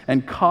place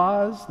and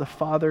cause the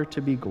Father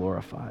to be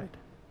glorified.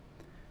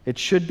 It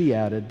should be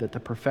added that the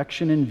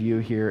perfection in view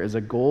here is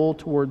a goal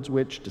towards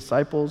which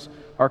disciples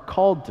are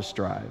called to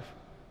strive,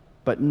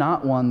 but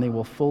not one they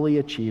will fully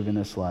achieve in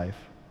this life.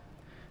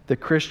 The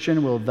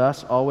Christian will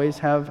thus always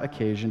have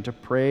occasion to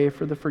pray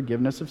for the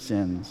forgiveness of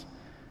sins,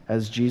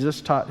 as Jesus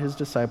taught his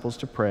disciples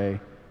to pray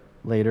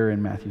later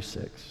in Matthew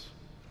 6.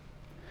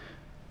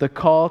 The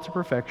call to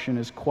perfection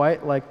is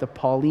quite like the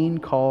Pauline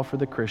call for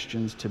the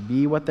Christians to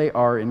be what they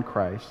are in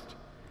Christ.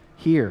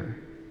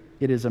 Here,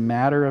 it is a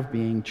matter of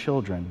being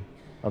children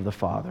of the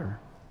Father.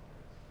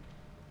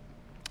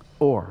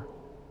 Or,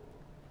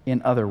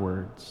 in other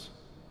words,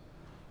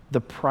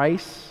 the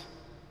price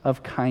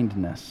of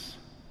kindness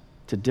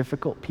to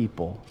difficult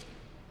people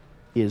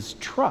is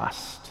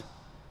trust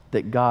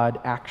that God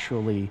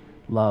actually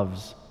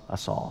loves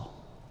us all.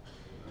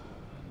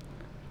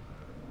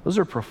 Those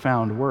are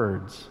profound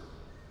words,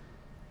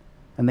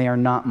 and they are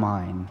not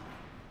mine.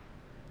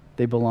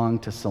 They belong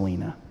to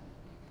Selena.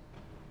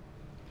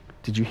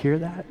 Did you hear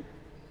that?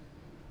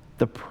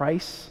 The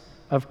price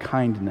of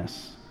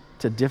kindness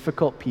to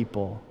difficult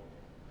people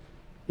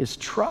is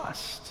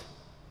trust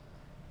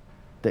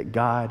that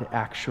God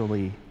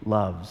actually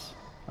loves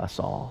us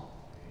all.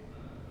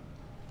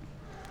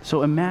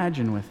 So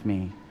imagine with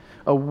me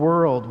a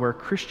world where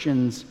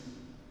Christians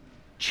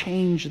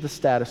change the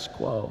status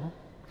quo.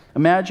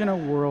 Imagine a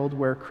world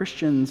where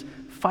Christians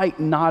fight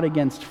not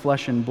against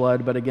flesh and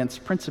blood, but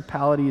against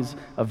principalities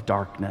of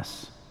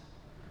darkness.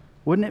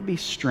 Wouldn't it be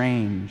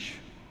strange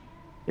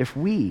if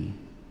we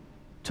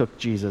took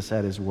Jesus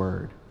at his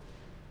word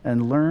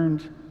and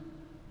learned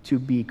to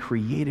be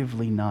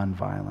creatively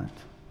nonviolent?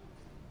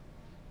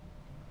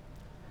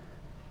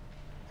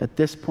 At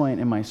this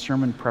point in my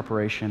sermon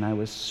preparation, I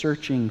was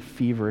searching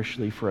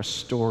feverishly for a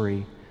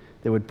story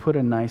that would put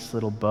a nice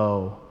little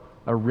bow,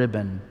 a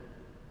ribbon,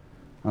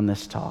 on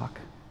this talk.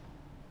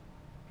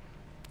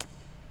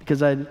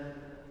 Because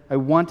I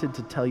wanted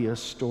to tell you a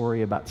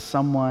story about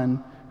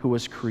someone who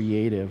was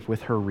creative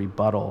with her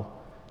rebuttal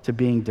to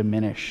being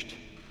diminished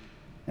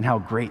and how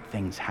great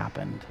things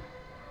happened.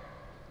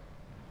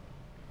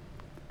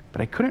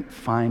 But I couldn't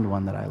find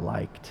one that I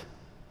liked.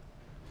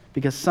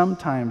 Because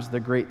sometimes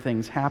the great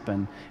things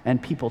happen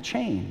and people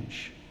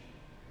change.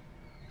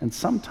 And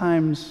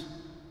sometimes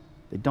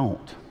they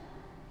don't.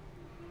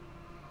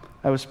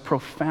 I was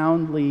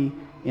profoundly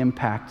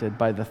impacted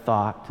by the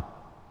thought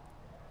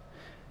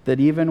that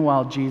even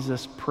while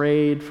Jesus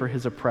prayed for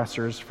his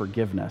oppressors'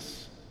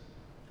 forgiveness,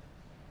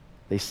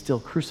 they still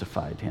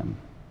crucified him.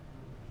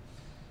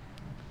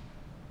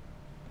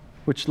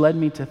 Which led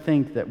me to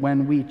think that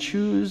when we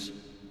choose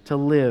to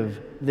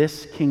live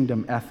this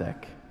kingdom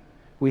ethic,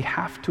 we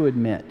have to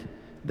admit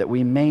that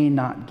we may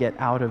not get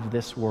out of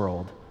this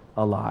world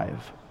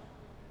alive.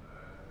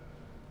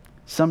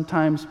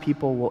 Sometimes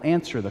people will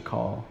answer the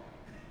call.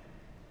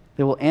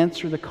 They will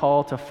answer the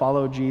call to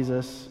follow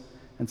Jesus,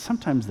 and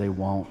sometimes they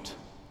won't.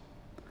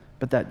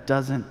 But that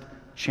doesn't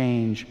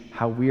change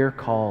how we're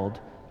called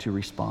to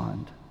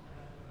respond.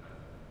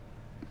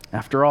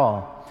 After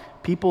all,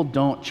 people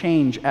don't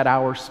change at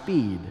our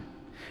speed.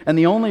 And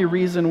the only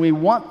reason we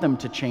want them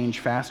to change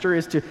faster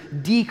is to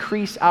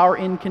decrease our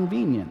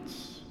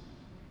inconvenience.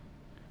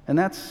 And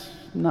that's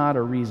not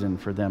a reason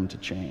for them to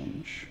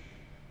change.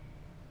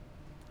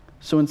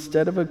 So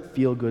instead of a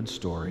feel-good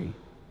story,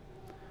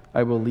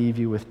 I will leave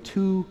you with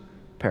 2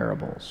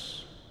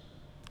 parables.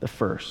 The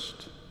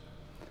first,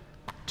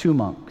 2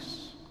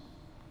 monks,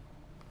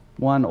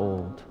 one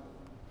old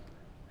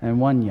and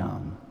one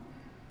young,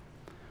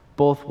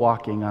 both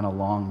walking on a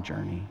long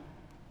journey.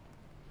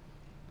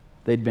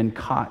 They'd been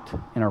caught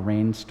in a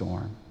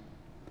rainstorm,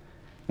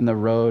 and the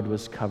road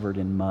was covered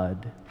in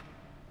mud.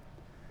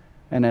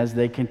 And as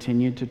they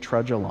continued to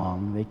trudge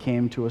along, they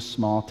came to a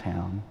small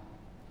town.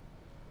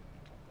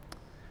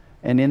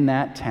 And in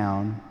that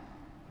town,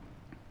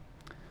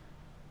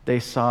 they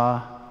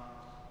saw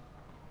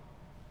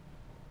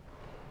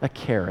a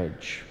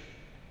carriage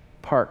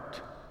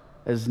parked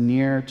as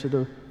near to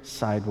the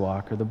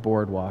sidewalk or the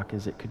boardwalk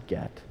as it could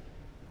get.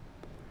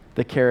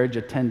 The carriage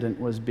attendant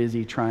was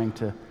busy trying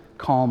to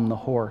calm the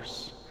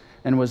horse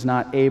and was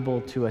not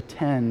able to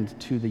attend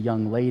to the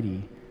young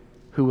lady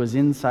who was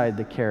inside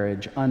the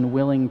carriage,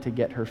 unwilling to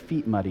get her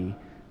feet muddy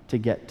to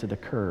get to the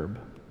curb.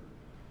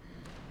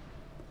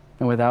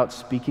 And without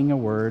speaking a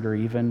word or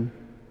even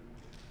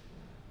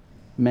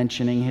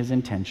mentioning his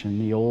intention,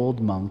 the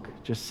old monk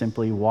just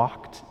simply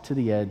walked to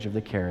the edge of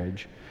the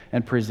carriage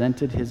and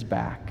presented his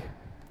back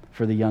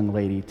for the young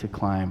lady to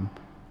climb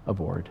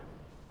aboard.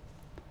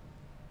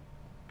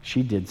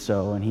 She did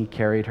so, and he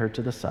carried her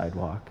to the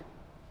sidewalk.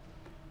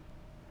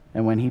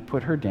 And when he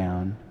put her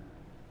down,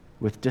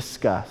 with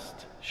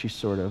disgust, she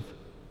sort of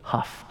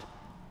huffed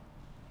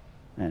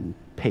and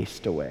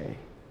paced away.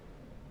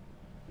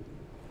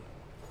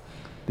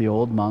 The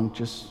old monk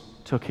just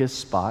took his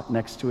spot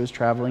next to his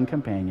traveling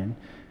companion,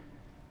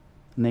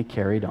 and they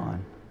carried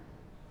on.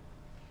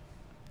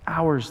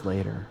 Hours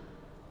later,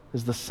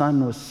 as the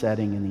sun was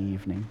setting in the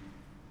evening,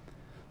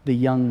 the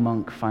young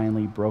monk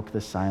finally broke the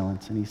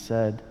silence, and he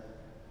said,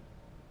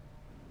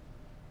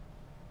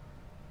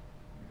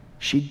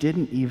 "She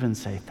didn't even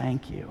say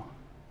thank you.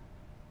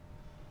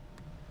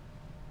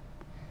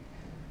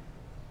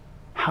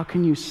 How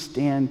can you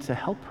stand to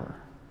help her?"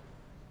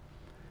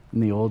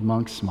 And the old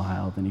monk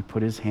smiled, and he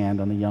put his hand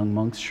on the young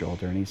monk's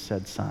shoulder, and he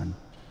said, "Son,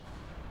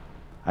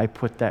 I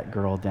put that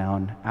girl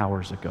down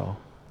hours ago.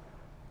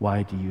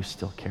 Why do you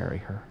still carry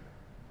her?"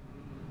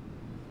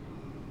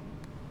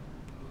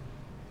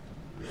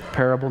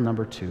 Parable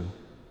number 2.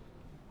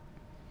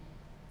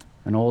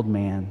 An old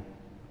man,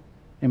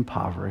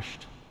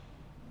 impoverished,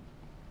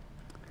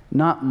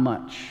 not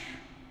much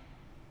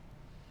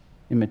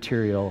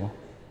immaterial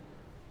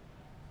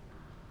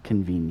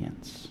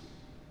convenience.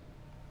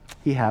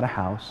 He had a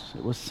house.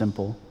 It was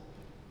simple.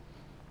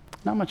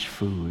 Not much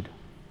food.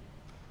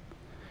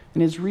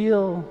 And his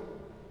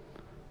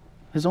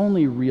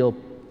only real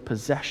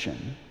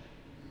possession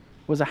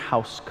was a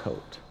house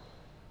coat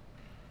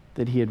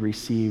that he had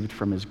received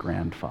from his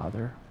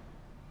grandfather.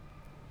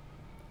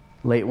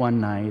 Late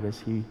one night, as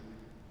he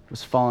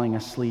was falling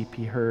asleep,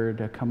 he heard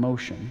a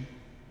commotion.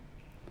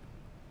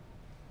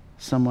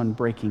 Someone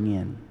breaking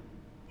in.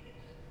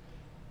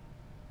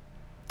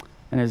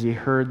 And as he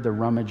heard the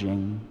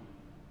rummaging,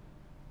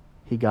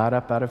 he got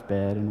up out of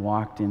bed and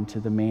walked into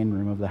the main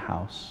room of the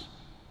house.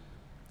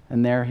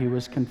 And there he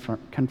was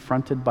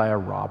confronted by a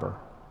robber.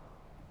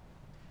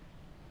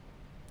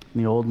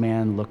 And the old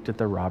man looked at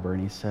the robber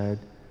and he said,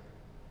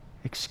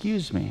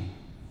 "Excuse me,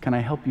 can I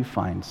help you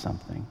find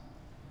something?"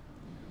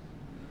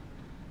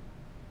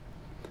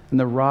 And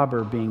the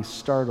robber, being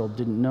startled,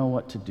 didn't know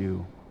what to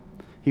do.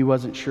 He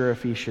wasn't sure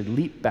if he should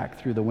leap back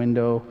through the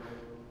window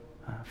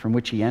from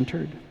which he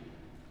entered,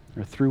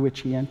 or through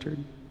which he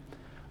entered,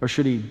 or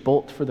should he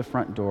bolt for the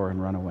front door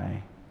and run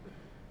away?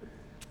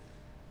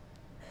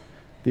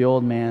 The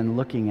old man,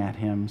 looking at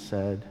him,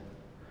 said,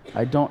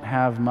 "I don't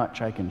have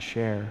much I can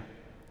share,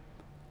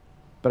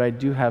 but I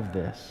do have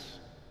this."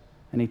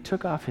 And he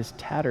took off his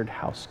tattered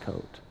house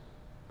coat,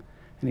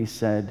 and he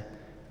said,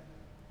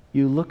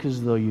 "You look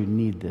as though you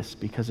need this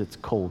because it's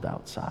cold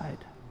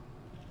outside."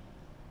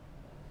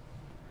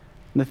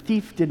 And the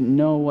thief didn't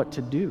know what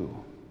to do.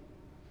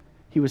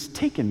 He was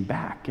taken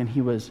back and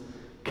he was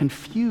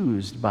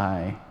confused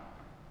by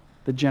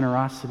the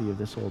generosity of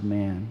this old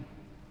man.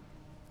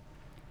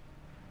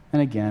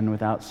 And again,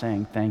 without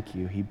saying thank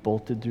you, he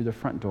bolted through the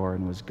front door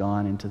and was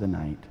gone into the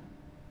night.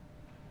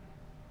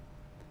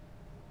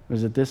 It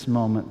was at this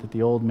moment that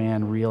the old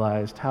man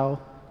realized how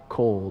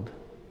cold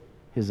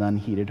his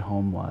unheated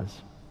home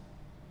was.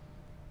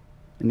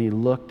 And he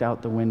looked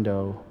out the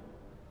window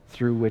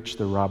through which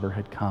the robber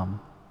had come,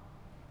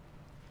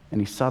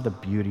 and he saw the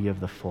beauty of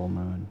the full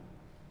moon.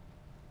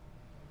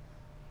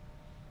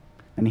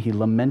 And he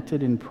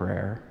lamented in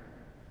prayer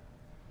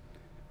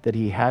that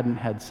he hadn't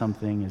had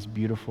something as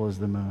beautiful as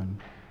the moon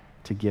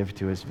to give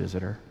to his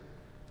visitor.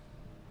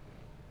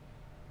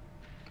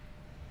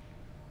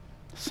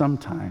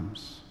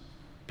 Sometimes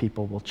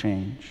people will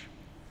change,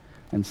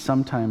 and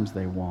sometimes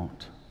they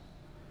won't.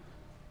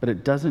 But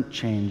it doesn't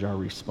change our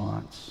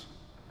response.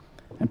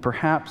 And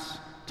perhaps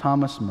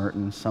Thomas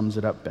Merton sums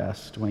it up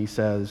best when he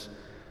says,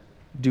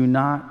 "Do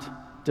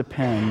not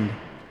depend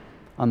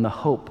on the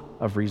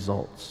hope of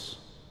results.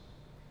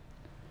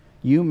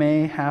 You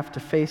may have to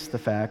face the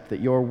fact that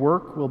your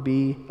work will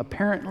be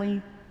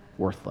apparently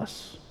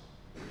worthless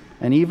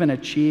and even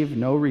achieve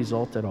no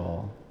result at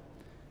all,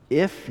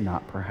 if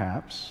not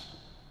perhaps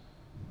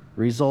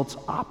results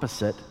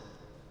opposite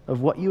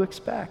of what you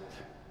expect.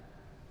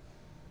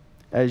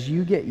 As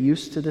you get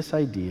used to this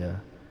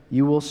idea,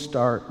 you will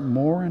start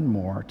more and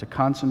more to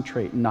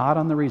concentrate not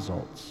on the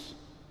results,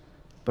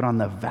 but on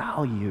the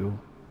value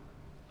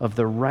of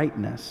the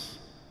rightness,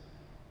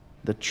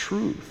 the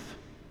truth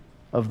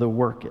of the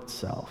work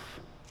itself.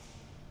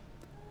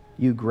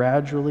 You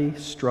gradually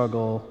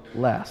struggle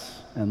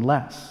less and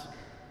less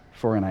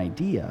for an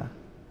idea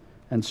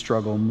and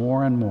struggle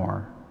more and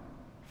more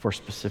for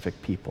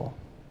specific people."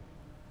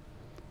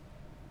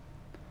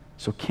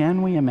 So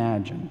can we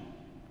imagine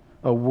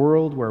a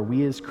world where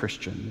we as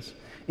Christians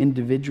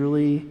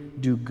individually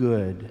do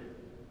good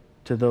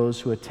to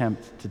those who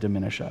attempt to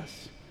diminish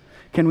us?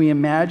 Can we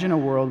imagine a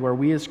world where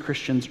we as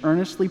Christians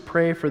earnestly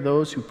pray for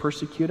those who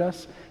persecute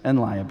us and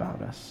lie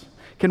about us?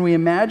 Can we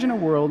imagine a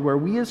world where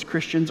we as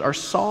Christians are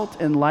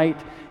salt and light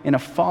in a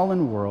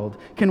fallen world?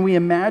 Can we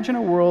imagine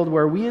a world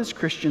where we as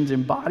Christians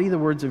embody the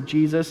words of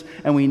Jesus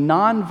and we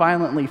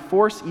non-violently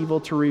force evil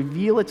to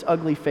reveal its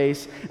ugly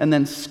face and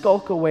then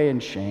skulk away in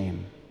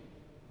shame?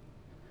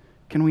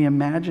 Can we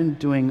imagine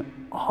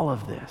doing all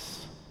of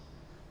this,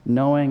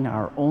 knowing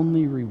our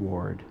only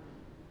reward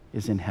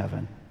is in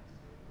heaven?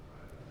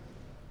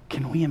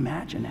 Can we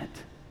imagine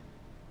it?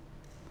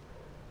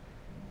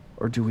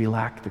 Or do we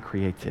lack the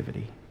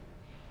creativity?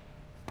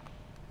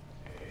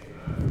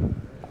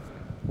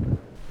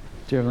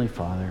 Dear Heavenly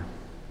Father,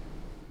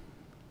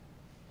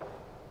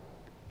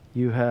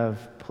 you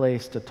have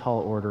placed a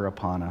tall order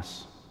upon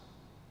us.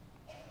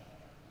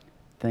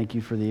 Thank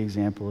you for the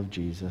example of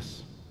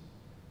Jesus.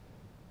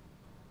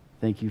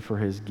 Thank you for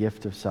his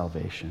gift of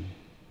salvation.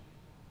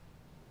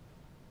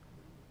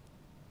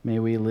 May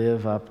we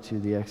live up to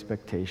the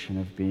expectation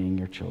of being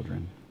your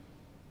children.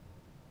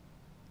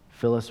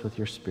 Fill us with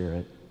your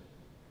Spirit,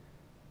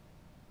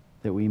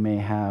 that we may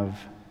have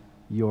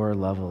your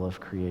level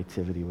of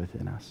creativity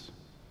within us.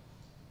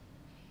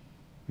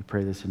 We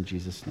pray this in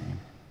Jesus' name.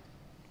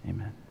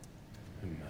 Amen.